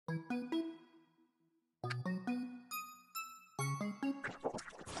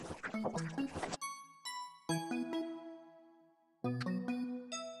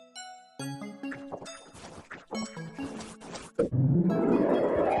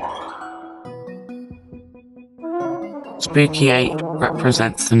Spookyeight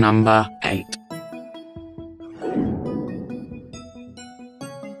represents the number 8.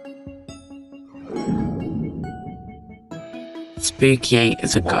 Spookyeight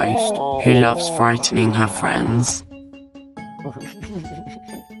is a ghost who loves frightening her friends.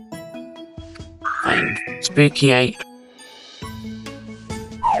 Fame. Spookyeight.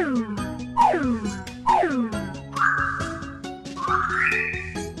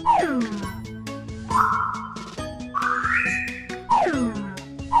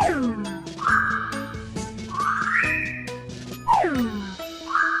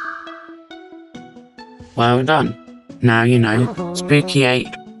 Well done. Now you know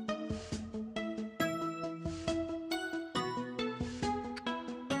Spookyeight.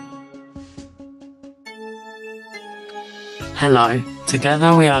 Hello,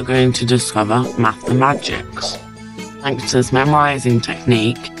 together we are going to discover Matmagics. Thanks to this memorizing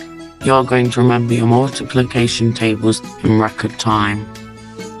technique, you are going to remember your multiplication tables in record time.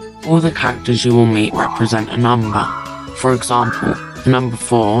 All the characters you will meet represent a number. For example, the number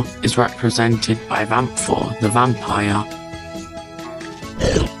 4 is represented by Vamp4, the vampire.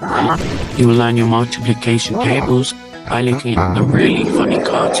 You will learn your multiplication tables by looking at the really funny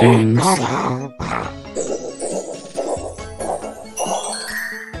cartoons.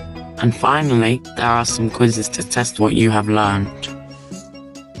 And finally, there are some quizzes to test what you have learned.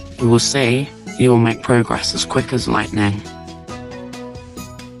 You will see you will make progress as quick as lightning.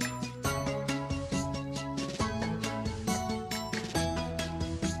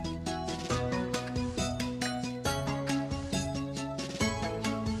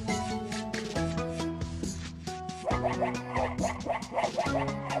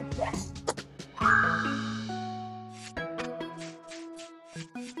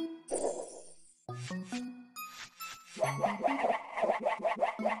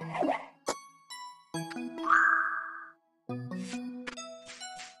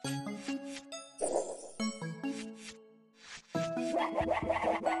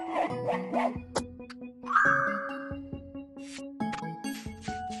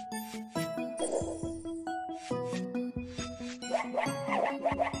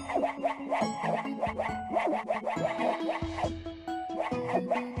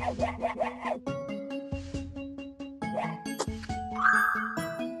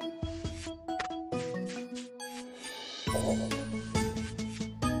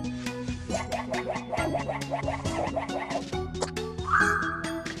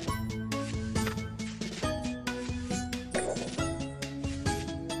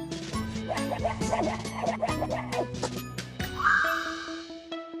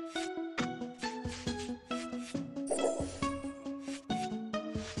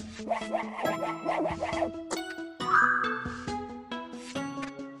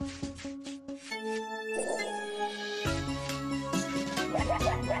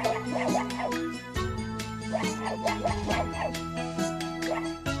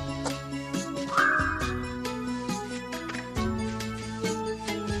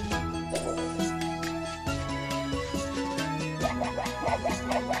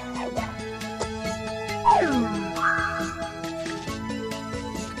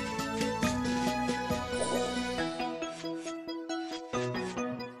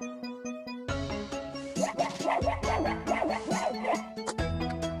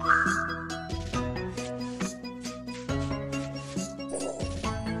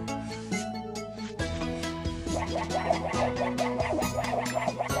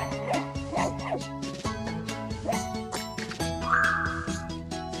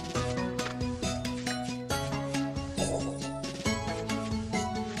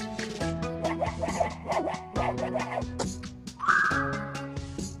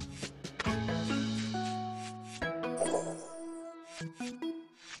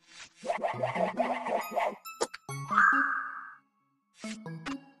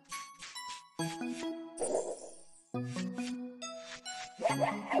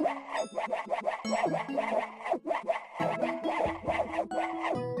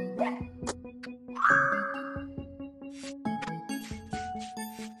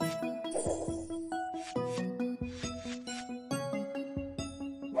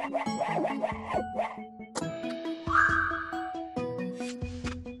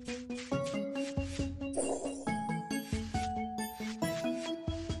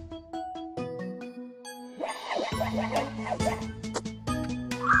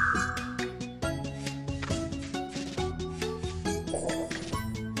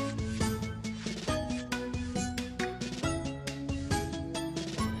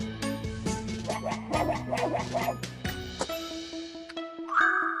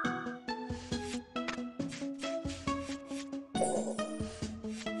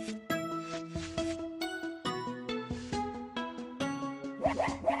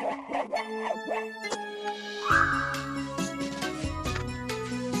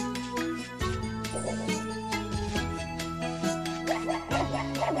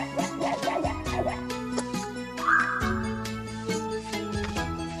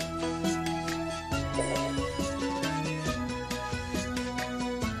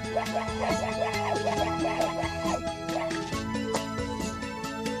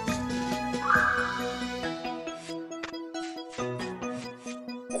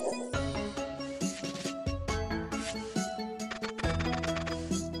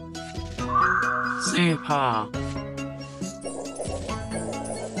 Super.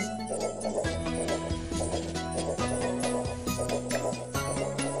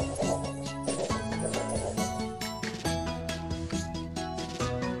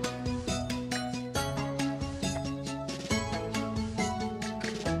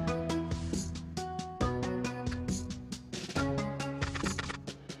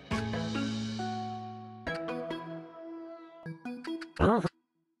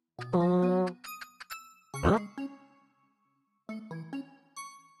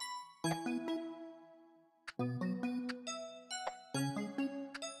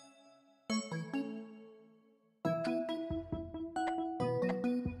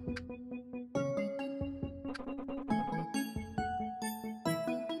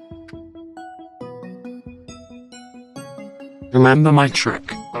 Remember my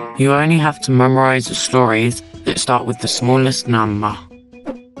trick. You only have to memorize the stories that start with the smallest number.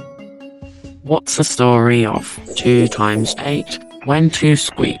 What's the story of 2 times 8 when 2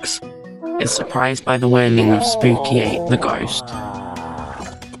 squeaks is surprised by the wailing of Spookyeight the ghost?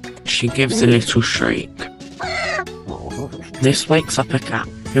 She gives a little shriek. This wakes up a cat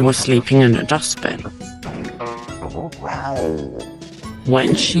who was sleeping in a dustbin.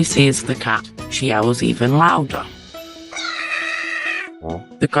 When she sees the cat, she yells even louder.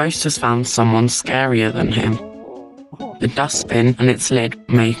 The ghost has found someone scarier than him. The dustbin and its lid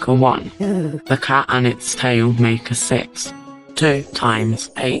make a 1. The cat and its tail make a 6. 2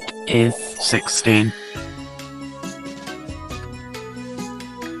 times 8 is 16.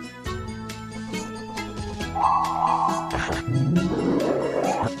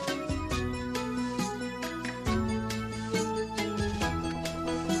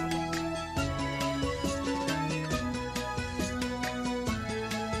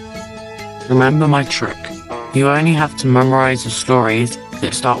 Remember my trick. You only have to memorize the stories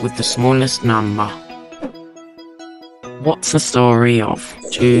that start with the smallest number. What's the story of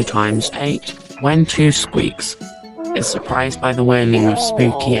 2 times 8 when 2 squeaks is surprised by the wailing of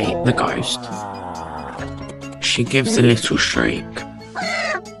Spookyeight the ghost? She gives a little shriek.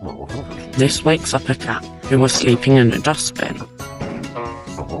 This wakes up a cat who was sleeping in a dustbin.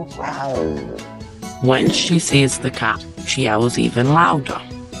 When she sees the cat, she yells even louder.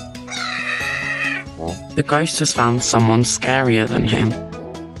 The ghost has found someone scarier than him.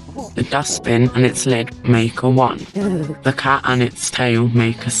 The dustbin and its lid make a 1. The cat and its tail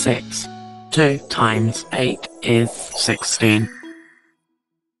make a 6. 2 times 8 is 16.